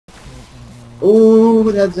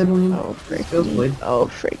Oh, that's it. Oh, frick me. Oh,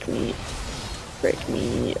 frick me. Frick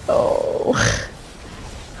me. Oh.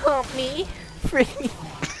 Help me. Frick me.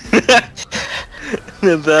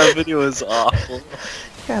 That video was awful.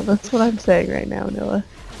 Yeah, that's what I'm saying right now, Noah.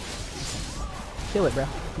 Kill it, bro.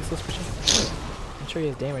 He's so special. I'm sure he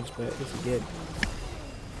has damage, but this is good.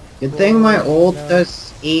 Good thing my ult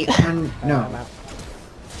does 800. I'm No. out.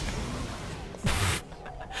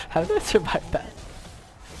 How did I survive that?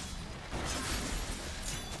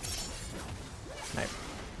 Nice.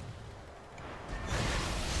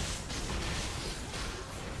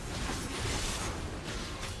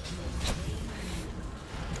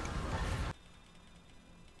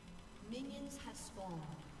 Minions have spawned.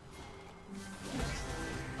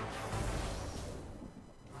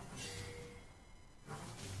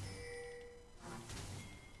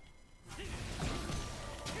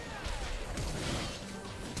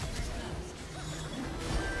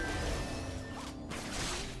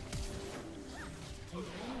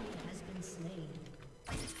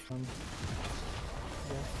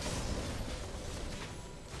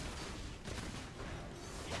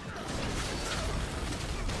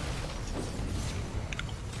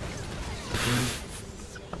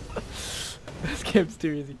 This game's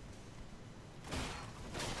too easy.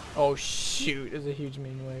 Oh shoot, there's a huge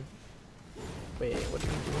main wave. Wait, what are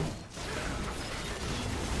you doing?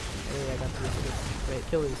 Hey, I got this. Wait,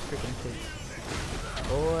 kill these freaking kids.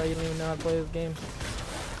 Boy, you don't even know how to play this game.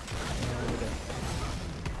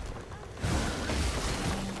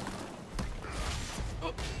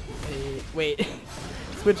 Oh, hey, wait.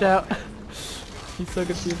 Switch out. He's so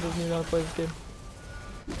confused, doesn't even know how to play this game.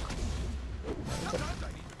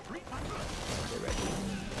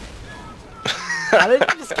 How did you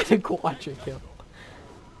just get a quadra kill?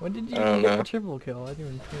 When did you get a triple kill? I didn't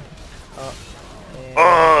even think. Oh.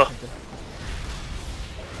 Yeah.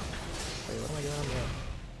 Wait, what am I doing?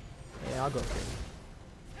 Yeah, I'll go for it.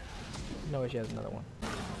 No way she has another one.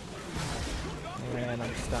 And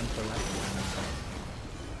I'm stunned for that.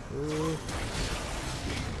 Ooh.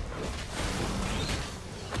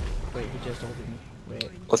 Wait, he just ulted me.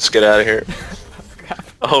 Wait. Let's get out of here. Crap.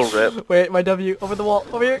 Oh, rip. Wait, my W. Over the wall.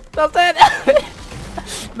 Over here. Stop that!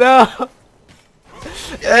 No!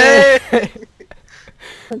 Hey!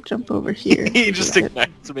 I'll jump over here. He just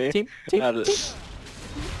ignites me. Team. Okay.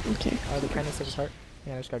 Oh, the kindness of his heart.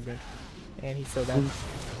 Yeah, I just got good. And he's so bad.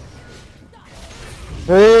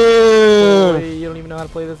 Boy, you don't even know how to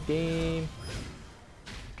play this game.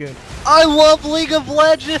 Good. I love League of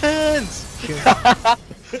Legends! You're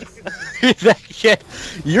that kid.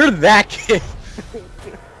 You're that kid.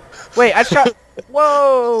 Wait, I shot.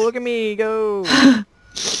 Whoa! Look at me go.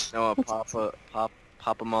 No, Papa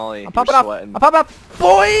Molly. I'm popping up. I'm popping up.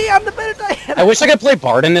 Boy, I'm the better Diana. I wish I could play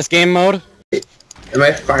Bard in this game mode. Am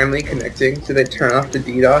I finally connecting? Did they turn off the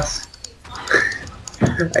DDoS?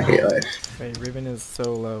 I hate life. Wait, Riven is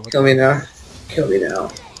so low. Kill me now. Kill me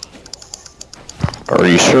now. Are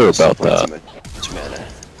you sure about that? Much mana.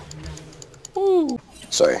 Ooh.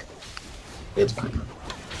 Sorry. It's fine.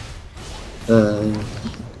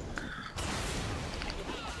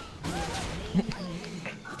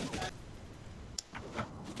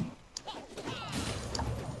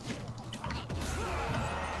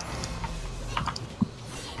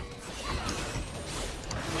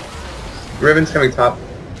 Riven's coming top.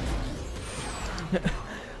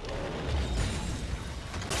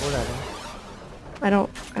 Whatever. I don't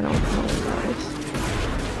know.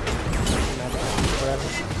 Whatever.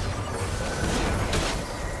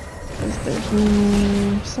 Because there's no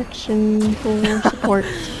section for support.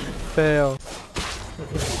 Fail.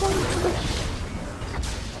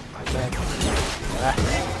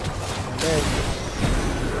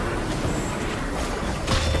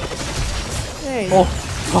 Hey. Oh.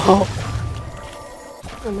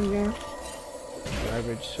 Oh my god.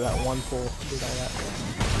 Garbage. That one pull. Did all that.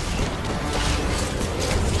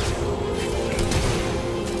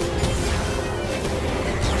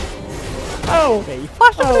 Oh! Okay, you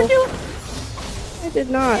flashed over kill. I did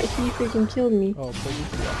not. He freaking killed me. Oh, please.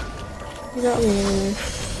 He got me earlier.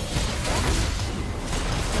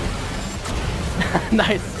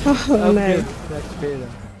 Nice. Oh, nice. That's fair.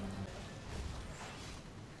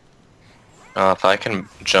 If I can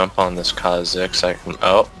jump on this Kha'Zix, I can.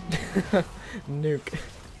 Oh. Nuke.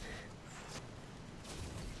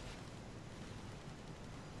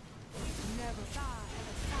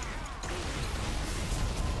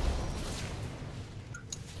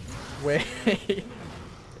 Wait.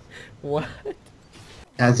 What?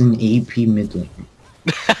 As an AP mid lane.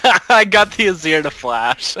 I got the Azir to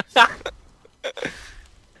flash.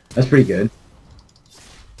 That's pretty good.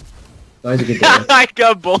 That was a good day. I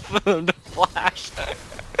got both of them to flash.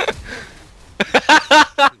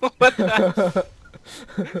 What the?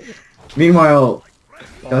 Meanwhile,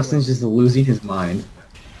 Dustin's just losing his mind.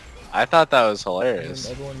 I thought that was hilarious.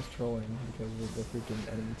 Everyone's trolling because of the freaking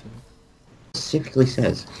enemy team. Specifically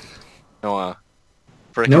says. Noah.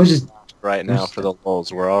 Freaking No, it's just right now for the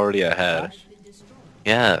lulz. We're already ahead.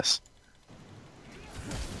 Yes.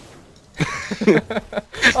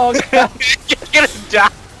 Oh god! You're gonna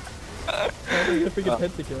die. I'm gonna freaking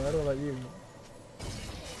pentakill. I don't know about you.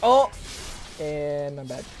 Oh! And I'm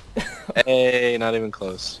back. Hey, not even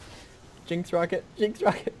close. Jinx rocket! Jinx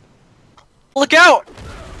rocket! Look out!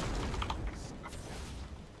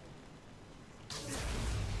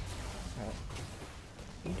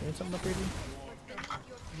 You doing something up here, dude?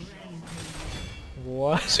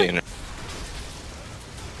 What? Seeing her.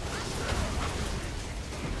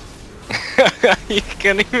 You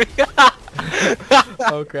can't even.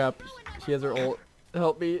 Oh crap. She has her ult.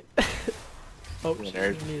 Help me. Oh, she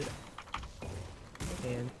Nerd. doesn't need it.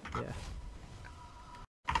 And, yeah.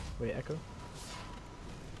 Wait, Echo?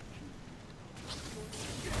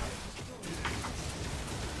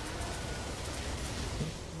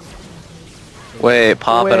 Wait,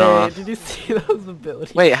 popping off. Did you see those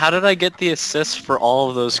abilities? Wait, how did I get the assist for all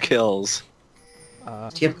of those kills?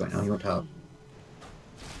 TF going now, he went top.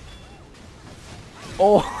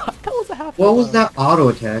 Oh, that was a half. What was that auto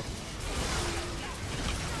attack?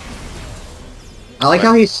 I like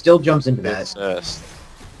how he still jumps into that. Assist.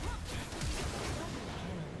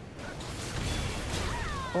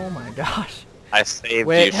 Oh my gosh. I saved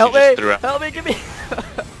Wait, you. help She me! just threw out Help me, give me!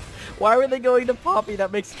 Why were they going to Poppy?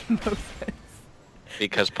 That makes no sense.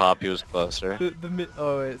 because Poppy was closer.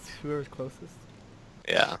 Oh, it's whoever's closest.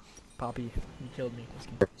 Yeah. Poppy, you killed me.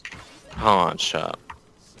 Hold on, shut.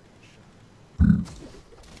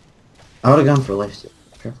 I would have gone for life steal.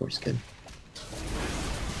 Fair Force good.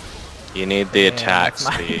 You need the Yeah, attack that's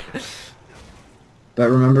mine. speed. But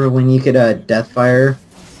remember when you could Deathfire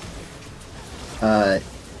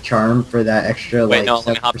charm for that extra Wait, like no, let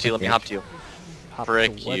me hop 7% to you, let me hop to you. Hop to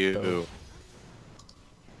Frick what, you. though?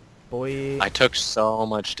 Boy, I took so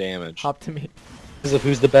much damage. hop to me. Because of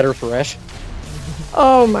who's the better fresh?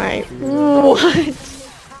 Oh my. What? Wait,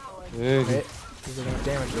 there's enough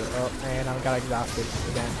damage there. Oh, and I got exhausted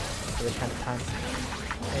again for the 10th time.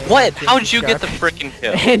 And What? Jinx How'd is you get the garbage. freaking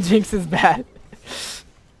kill? And Jinx is bad.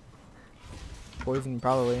 Poison,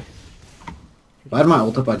 probably. If I had my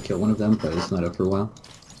ult up, I'd kill one of them, but it's not up for a while.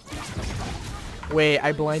 Wait,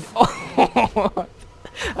 I blind. Oh,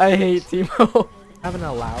 I hate Teemo. Having a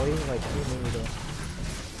Lowy, like, you need to.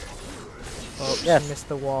 Oh, Yes. she missed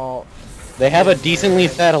the wall. They have a decently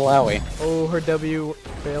fat Alawi. Oh, her W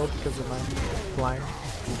failed because of my blind.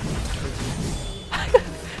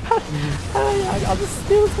 I'll just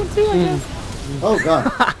steal this one too, I guess. Oh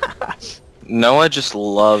god. Noah just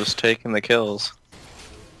loves taking the kills.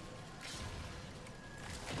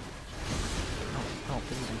 I don't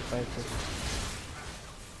think we can fight this.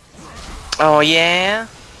 Oh yeah?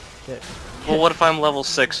 Shit. Well, what if I'm level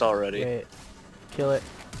 6 already? Wait. Kill it.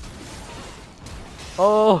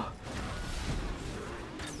 Oh!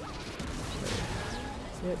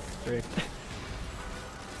 Shit. Frick.